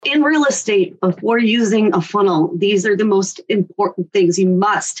in real estate, before using a funnel, these are the most important things you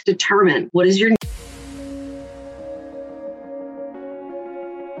must determine. What is your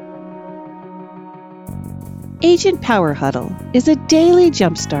Agent Power Huddle is a daily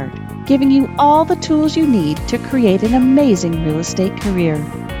jumpstart, giving you all the tools you need to create an amazing real estate career.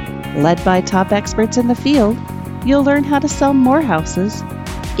 Led by top experts in the field, you'll learn how to sell more houses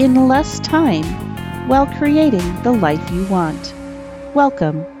in less time while creating the life you want.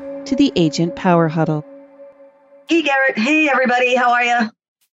 Welcome to the Agent Power Huddle. Hey, Garrett. Hey, everybody. How are you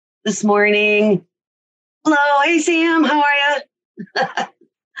this morning? Hello. Hey, Sam. How are you?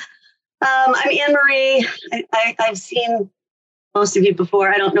 I'm Annemarie. I've seen most of you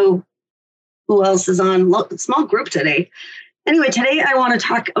before. I don't know who else is on. Small group today. Anyway, today I want to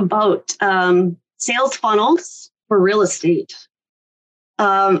talk about sales funnels for real estate.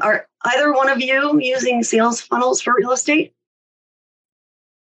 Are either one of you using sales funnels for real estate?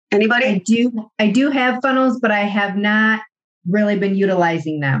 Anybody? I do have funnels, but I have not really been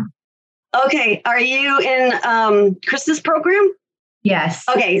utilizing them. Okay. Are you in Krista's program? Yes.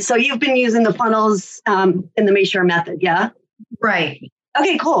 Okay. So you've been using the funnels in the Mayshore method, yeah? Right.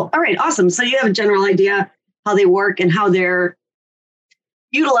 Okay, cool. All right, awesome. So you have a general idea how they work and how they're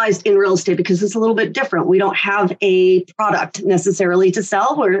utilized in real estate, because it's a little bit different. We don't have a product necessarily to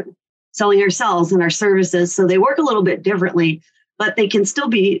sell. We're selling ourselves and our services. So they work a little bit differently, but they can still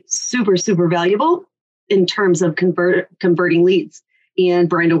be super, super valuable in terms of converting leads and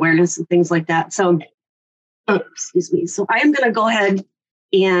brand awareness and things like that. So, excuse me. So I am going to go ahead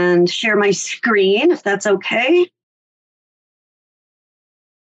and share my screen, if that's okay.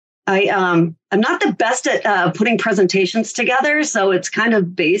 I'm not the best at putting presentations together, so it's kind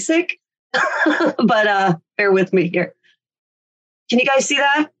of basic, but bear with me here. Can you guys see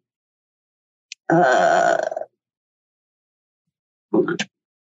that?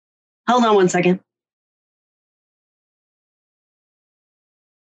 Hold on one second.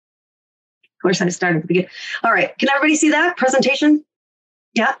 Of course, I started at the beginning. All right. Can everybody see that presentation?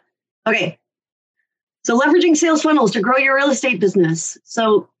 Yeah. Okay. So leveraging sales funnels to grow your real estate business.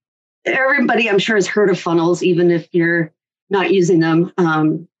 So everybody, I'm sure, has heard of funnels, even if you're not using them.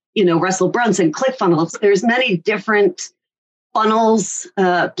 Russell Brunson, ClickFunnels. There's many different funnels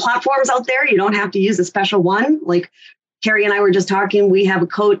platforms out there. You don't have to use a special one. Like Carrie and I were just talking. We have a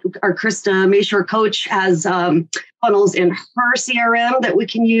coach, our Krista Mayshore coach has funnels in her CRM that we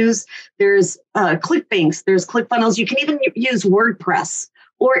can use. There's ClickBanks. There's ClickFunnels. You can even use WordPress.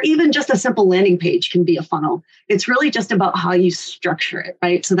 Or even just a simple landing page can be a funnel. It's really just about how you structure it,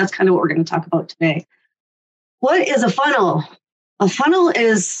 right? So that's kind of what we're going to talk about today. What is a funnel? A funnel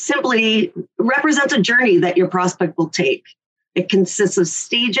is simply represents a journey that your prospect will take. It consists of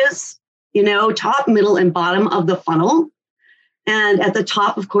stages, top, middle, and bottom of the funnel. And at the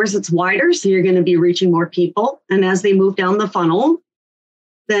top, of course, it's wider, so you're going to be reaching more people. And as they move down the funnel,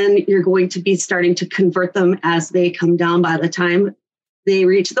 then you're going to be starting to convert them as they come down. By the time they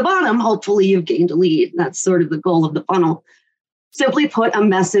reach the bottom, hopefully you've gained a lead. That's sort of the goal of the funnel. Simply put, a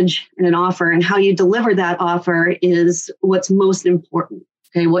message and an offer, and how you deliver that offer is what's most important.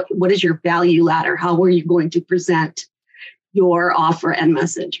 Okay, what is your value ladder? How are you going to present your offer and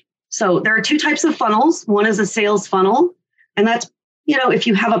message? So there are two types of funnels. One is a sales funnel, and that's, if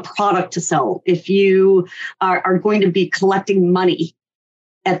you have a product to sell, if you are going to be collecting money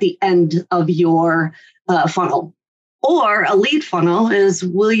at the end of your funnel. Or a lead funnel is,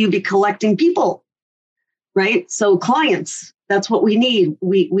 will you be collecting people, right? So clients, that's what we need.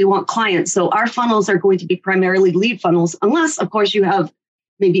 We want clients. So our funnels are going to be primarily lead funnels, unless, of course, you have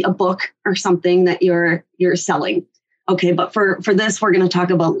maybe a book or something that you're selling. Okay, but for this, we're going to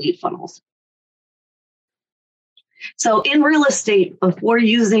talk about lead funnels. So in real estate, before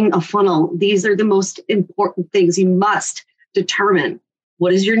using a funnel, these are the most important things you must determine.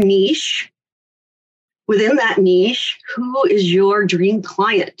 What is your niche? Within that niche, who is your dream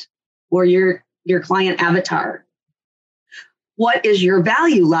client or your client avatar? What is your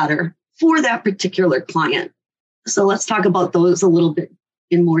value ladder for that particular client? So let's talk about those a little bit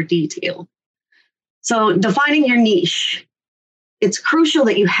in more detail. So defining your niche, it's crucial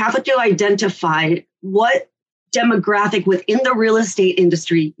that you have to identify what demographic within the real estate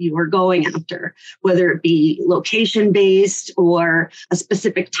industry you are going after, whether it be location-based or a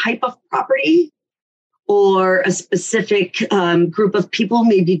specific type of property, or a specific group of people.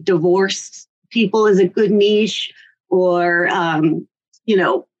 Maybe divorced people is a good niche, or,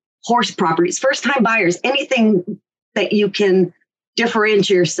 horse properties, first-time buyers, anything that you can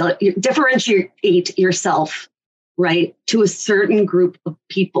differentiate yourself, right, to a certain group of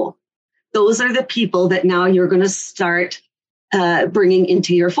people. Those are the people that now you're going to start bringing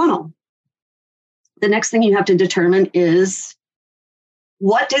into your funnel. The next thing you have to determine is,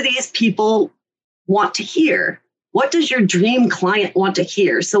 what do these people want to hear? What does your dream client want to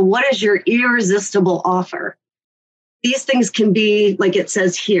hear? So what is your irresistible offer? These things can be, like it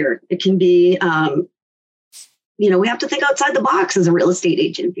says here, it can be, we have to think outside the box as a real estate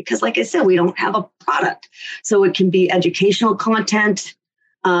agent, because like I said, we don't have a product. So it can be educational content,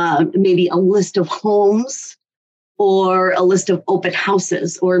 maybe a list of homes, or a list of open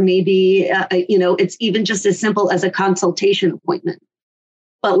houses, or maybe, it's even just as simple as a consultation appointment.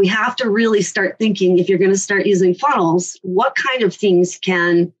 But we have to really start thinking, if you're going to start using funnels, what kind of things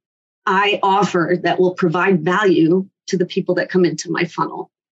can I offer that will provide value to the people that come into my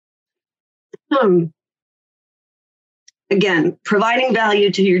funnel? Again, providing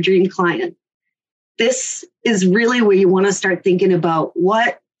value to your dream client. This is really where you want to start thinking about,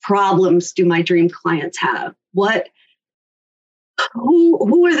 what problems do my dream clients have?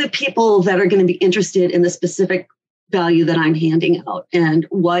 Who are the people that are going to be interested in the specific value that I'm handing out, and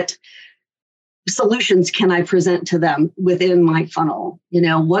what solutions can I present to them within my funnel?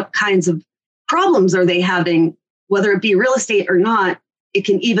 What kinds of problems are they having, whether it be real estate or not? It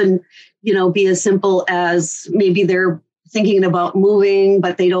can even, be as simple as maybe they're thinking about moving,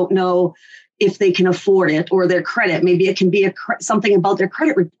 but they don't know if they can afford it, or their credit. Maybe it can be something about their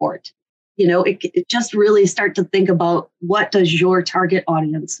credit report. It just really start to think about, what does your target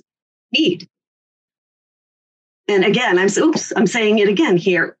audience need? And again, I'm saying it again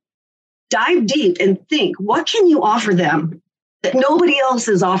here. Dive deep and think, what can you offer them that nobody else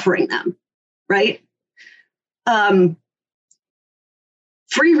is offering them, right?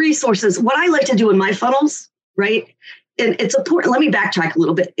 Free resources. What I like to do in my funnels, right? And it's important. Let me backtrack a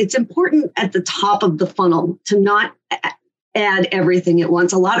little bit. It's important at the top of the funnel to not add everything at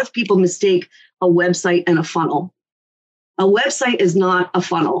once. A lot of people mistake a website and a funnel. A website is not a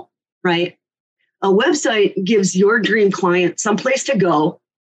funnel, right? A website gives your dream client someplace to go,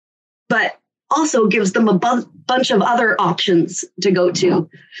 but also gives them a bunch of other options to go to.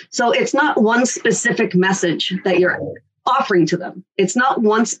 So it's not one specific message that you're offering to them. It's not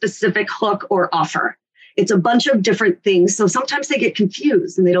one specific hook or offer. It's a bunch of different things. So sometimes they get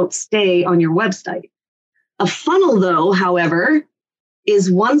confused and they don't stay on your website. A funnel, though, however,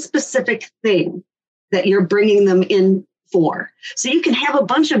 is one specific thing that you're bringing them in for. So you can have a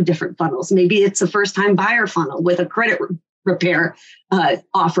bunch of different funnels. Maybe it's a first-time buyer funnel with a credit repair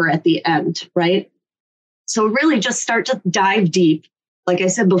offer at the end, right? So really just start to dive deep, like I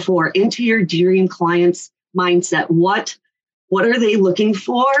said before, into your dream client's mindset. What are they looking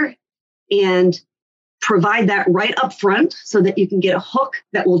for? And provide that right up front so that you can get a hook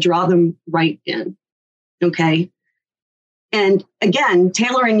that will draw them right in. Okay. And again,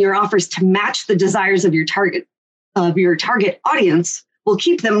 tailoring your offers to match the desires of your target audience will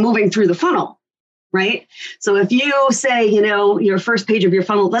keep them moving through the funnel, right? So if you say, your first page of your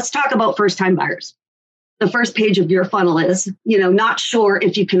funnel, let's talk about first-time buyers. The first page of your funnel is, not sure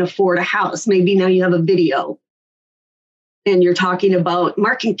if you can afford a house. Maybe now you have a video and you're talking about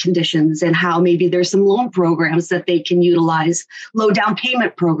market conditions and how maybe there's some loan programs that they can utilize, low down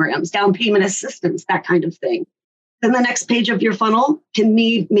payment programs, down payment assistance, that kind of thing. Then the next page of your funnel can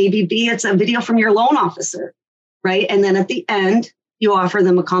maybe be it's a video from your loan officer, right? And then at the end, you offer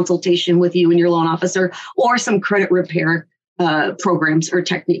them a consultation with you and your loan officer, or some credit repair programs or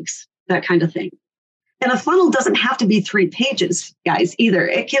techniques, that kind of thing. And a funnel doesn't have to be 3 pages, guys, either.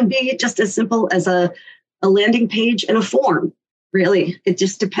 It can be just as simple as a landing page and a form, really. It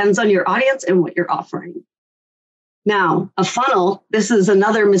just depends on your audience and what you're offering. Now, a funnel, this is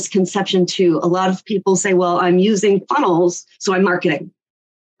another misconception too. A lot of people say, well, I'm using funnels, so I'm marketing,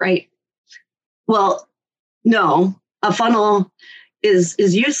 right? Well, no, a funnel is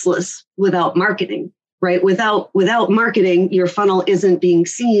useless without marketing, right? Without marketing, your funnel isn't being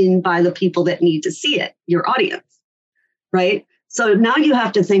seen by the people that need to see it, your audience, right? So now you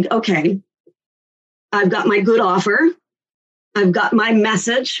have to think, okay, I've got my good offer. I've got my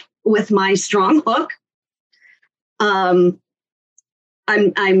message with my strong hook. I'm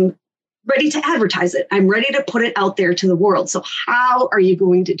ready to advertise it. I'm ready to put it out there to the world. So how are you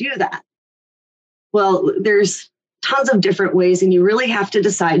going to do that? Well, there's tons of different ways, and you really have to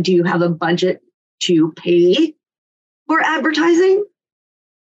decide, do you have a budget to pay for advertising?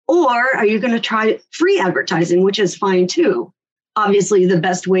 Or are you going to try free advertising, which is fine too? Obviously, the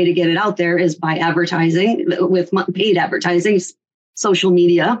best way to get it out there is by advertising with paid advertising, social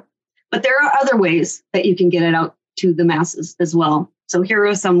media. But there are other ways that you can get it out to the masses as well. So here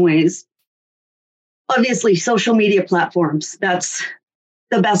are some ways. Obviously, social media platforms, that's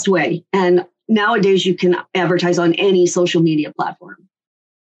the best way. And nowadays you can advertise on any social media platform,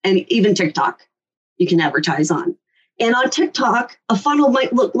 and even TikTok you can advertise on. And on TikTok, a funnel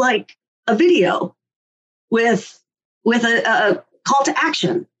might look like a video with a call to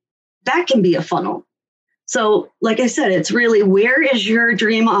action. That can be a funnel. So like I said, it's really, where is your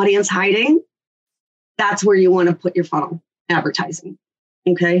dream audience hiding? That's where you want to put your funnel advertising.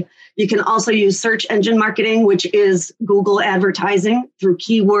 Okay. You can also use search engine marketing, which is Google advertising through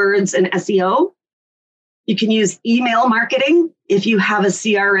keywords and SEO. You can use email marketing. If you have a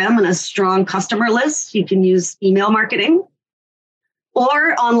CRM and a strong customer list, you can use email marketing,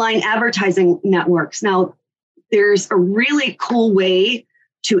 or online advertising networks. Now, there's a really cool way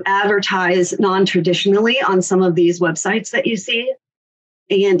to advertise non-traditionally on some of these websites that you see.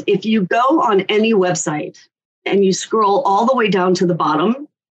 And if you go on any website and you scroll all the way down to the bottom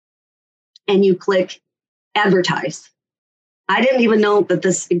and you click advertise, I didn't even know that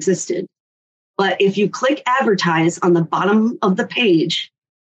this existed. But if you click advertise on the bottom of the page,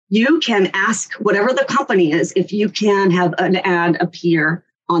 you can ask whatever the company is if you can have an ad appear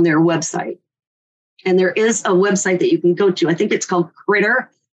on their website. And there is a website that you can go to. I think it's called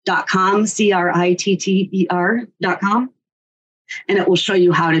critter.com, critter.com. And it will show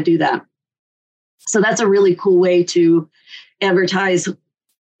you how to do that. So that's a really cool way to advertise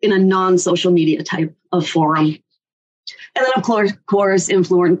in a non-social media type of forum. And then, of course,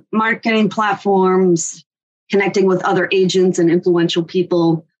 influencer marketing platforms, connecting with other agents and influential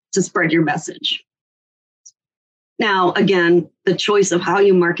people to spread your message. Now, again, the choice of how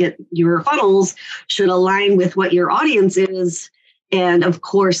you market your funnels should align with what your audience is and, of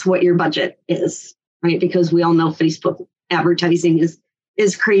course, what your budget is, right? Because we all know Facebook advertising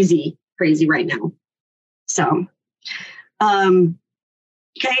is crazy right now. So, okay. And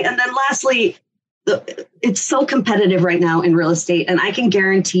then lastly, it's so competitive right now in real estate. And I can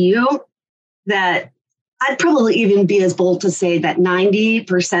guarantee you that I'd probably even be as bold to say that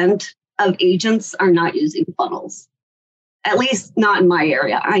 90% of agents are not using funnels, at least not in my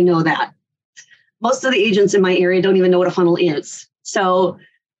area. I know that. Most of the agents in my area don't even know what a funnel is. So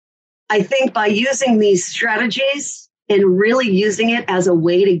I think by using these strategies and really using it as a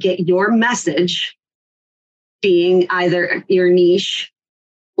way to get your message, being either your niche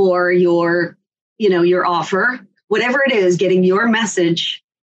or your offer, whatever it is, getting your message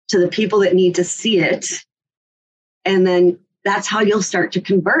to the people that need to see it. And then that's how you'll start to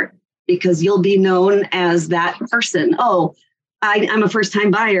convert, because you'll be known as that person. Oh, I'm a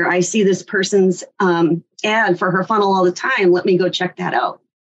first-time buyer. I see this person's ad for her funnel all the time. Let me go check that out,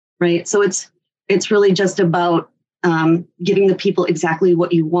 right? So it's really just about giving the people exactly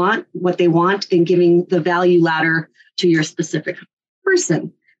what you want, what they want, and giving the value ladder to your specific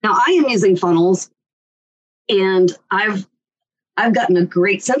person. Now, I am using funnels, and I've gotten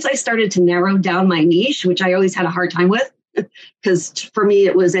since I started to narrow down my niche, which I always had a hard time with, because for me,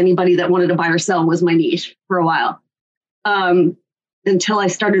 it was anybody that wanted to buy or sell was my niche for a while. Until I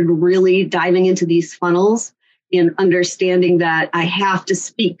started really diving into these funnels and understanding that I have to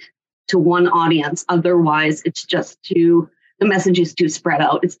speak to one audience. Otherwise, it's just the message is too spread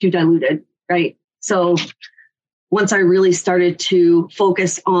out. It's too diluted, right? So once I really started to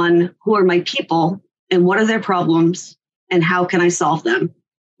focus on who are my people and what are their problems and how can I solve them,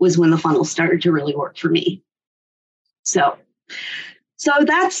 was when the funnel started to really work for me. So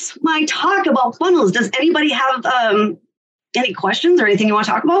that's my talk about funnels. Does anybody have any questions or anything you want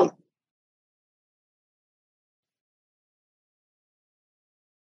to talk about?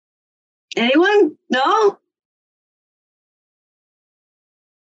 Anyone? No?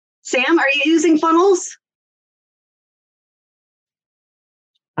 Sam, are you using funnels?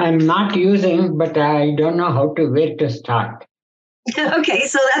 I'm not using, but I don't know where to start. Okay,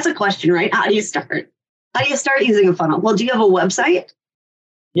 so that's a question, right? How do you start? How do you start using a funnel? Well, do you have a website?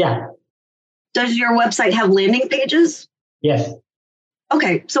 Yeah. Does your website have landing pages? Yes.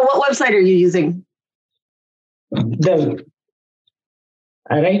 Okay, so what website are you using?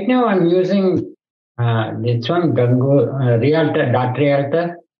 Right now I'm using this one,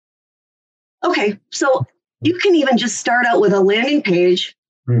 Realtor. Okay, so you can even just start out with a landing page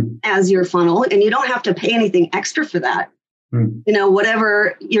as your funnel, and you don't have to pay anything extra for that.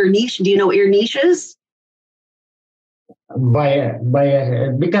 Whatever your niche. Do you know what your niche is?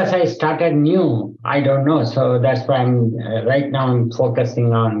 Because I started new, I don't know. So that's why I'm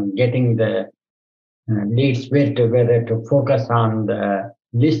focusing on getting the leads, whether to focus on the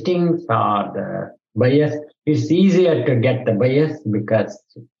listings or the buyers. It's easier to get the buyers because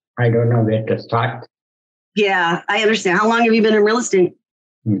I don't know where to start. Yeah, I understand. How long have you been in real estate?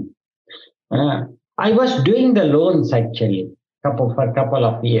 I was doing the loans actually. for a couple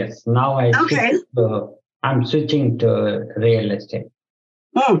of years. Now I'm switching to real estate.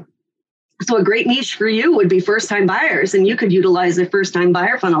 So a great niche for you would be first-time buyers, and you could utilize a first-time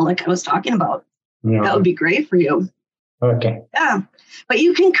buyer funnel like I was talking about. Yeah. That would be great for you. Okay. Yeah. But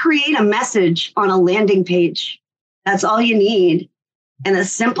you can create a message on a landing page. That's all you need. And a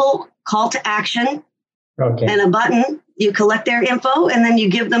simple call to action and a button. You collect their info and then you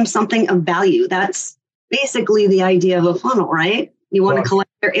give them something of value. That's basically the idea of a funnel, right? You want to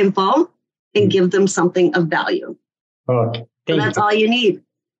collect their info and give them something of value. Okay. So that's all you need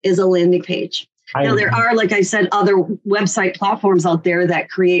is a landing page. Now, there are, like I said, other website platforms out there that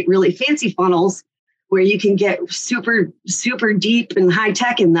create really fancy funnels where you can get super, super deep and high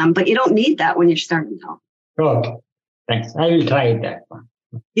tech in them, but you don't need that when you're starting out. Okay. Thanks. I will try that one.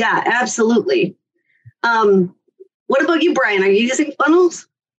 Yeah, absolutely. What about you, Brian? Are you using funnels?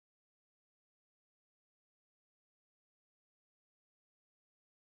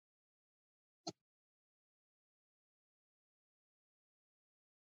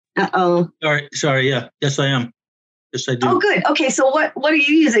 Uh-oh. Sorry. Yeah. Yes, I am. Yes, I do. Oh, good. Okay. So what are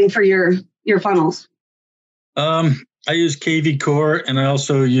you using for your funnels? I use KV Core and I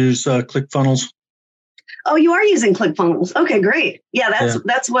also use ClickFunnels. Oh, you are using ClickFunnels. Okay, great. Yeah,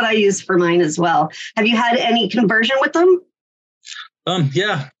 that's what I use for mine as well. Have you had any conversion with them?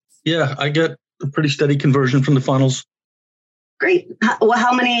 Yeah. I get a pretty steady conversion from the funnels. Great.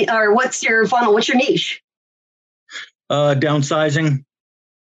 How many, or what's your funnel? What's your niche? Downsizing.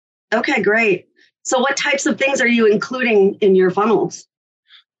 Okay, great. So what types of things are you including in your funnels?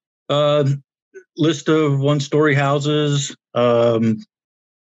 List of one-story houses. I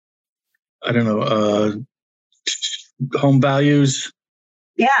don't know, home values.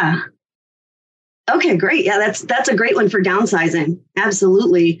 Yeah. Okay, great. Yeah, that's a great one for downsizing.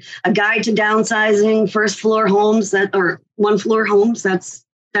 Absolutely. A guide to downsizing, first floor homes or one floor homes. That's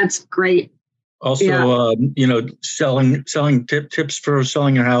great. Also, selling tips for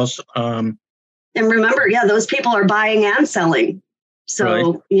selling your house. And remember, those people are buying and selling.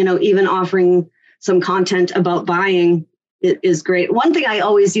 So, right. Even offering some content about buying is great. One thing I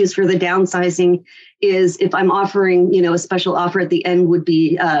always use for the downsizing is if I'm offering, a special offer at the end would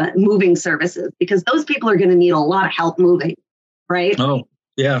be moving services, because those people are going to need a lot of help moving, right? Oh,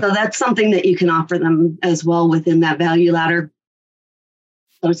 yeah. So that's something that you can offer them as well within that value ladder.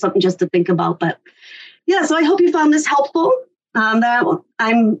 So something just to think about. But yeah, so I hope you found this helpful. That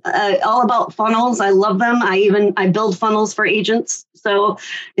I'm all about funnels. I love them. I build funnels for agents. So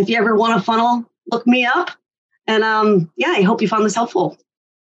if you ever want a funnel, look me up. And I hope you found this helpful.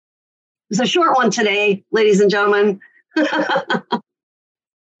 It's a short one today, ladies and gentlemen.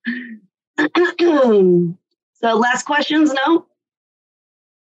 So last questions? No?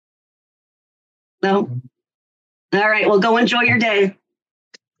 All right. Well, go enjoy your day.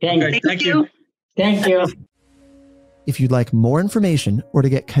 Thank you. Thank you. If you'd like more information or to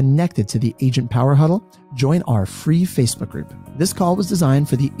get connected to the Agent Power Huddle, join our free Facebook group. This call was designed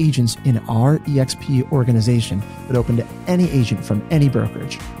for the agents in our EXP organization, but open to any agent from any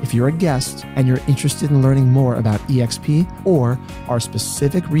brokerage. If you're a guest and you're interested in learning more about EXP or our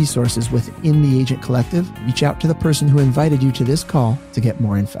specific resources within the Agent Collective, reach out to the person who invited you to this call to get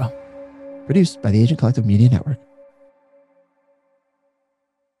more info. Produced by the Agent Collective Media Network.